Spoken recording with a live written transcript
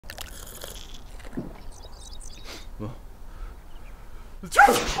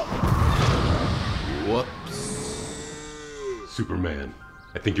Whoops. Superman,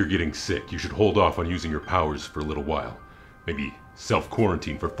 I think you're getting sick. You should hold off on using your powers for a little while. Maybe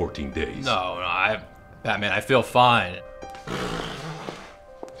self-quarantine for 14 days. No, Batman, I feel fine.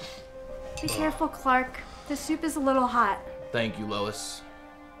 Be careful, Clark. The soup is a little hot. Thank you, Lois.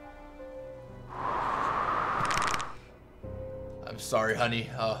 I'm sorry, honey.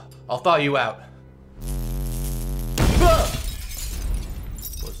 I'll thaw you out.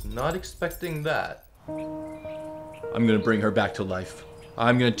 Was not expecting that. I'm gonna bring her back to life.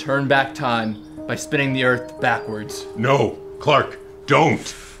 I'm gonna turn back time by spinning the earth backwards. No, Clark,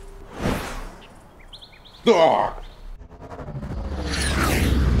 don't! Ah!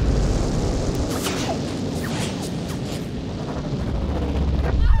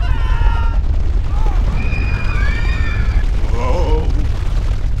 Oh,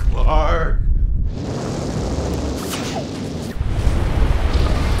 Clark!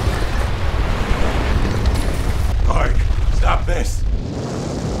 Clark, stop this!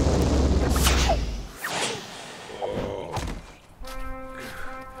 Oh.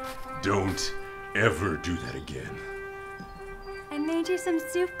 Don't ever do that again. I made you some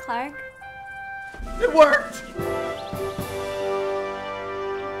soup, Clark. It worked!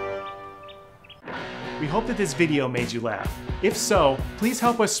 We hope that this video made you laugh. If so, please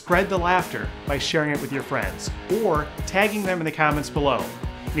help us spread the laughter by sharing it with your friends or tagging them in the comments below.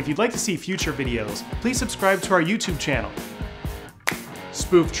 And if you'd like to see future videos, please subscribe to our YouTube channel,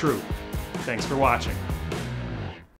 Spoof Troupe. Thanks for watching.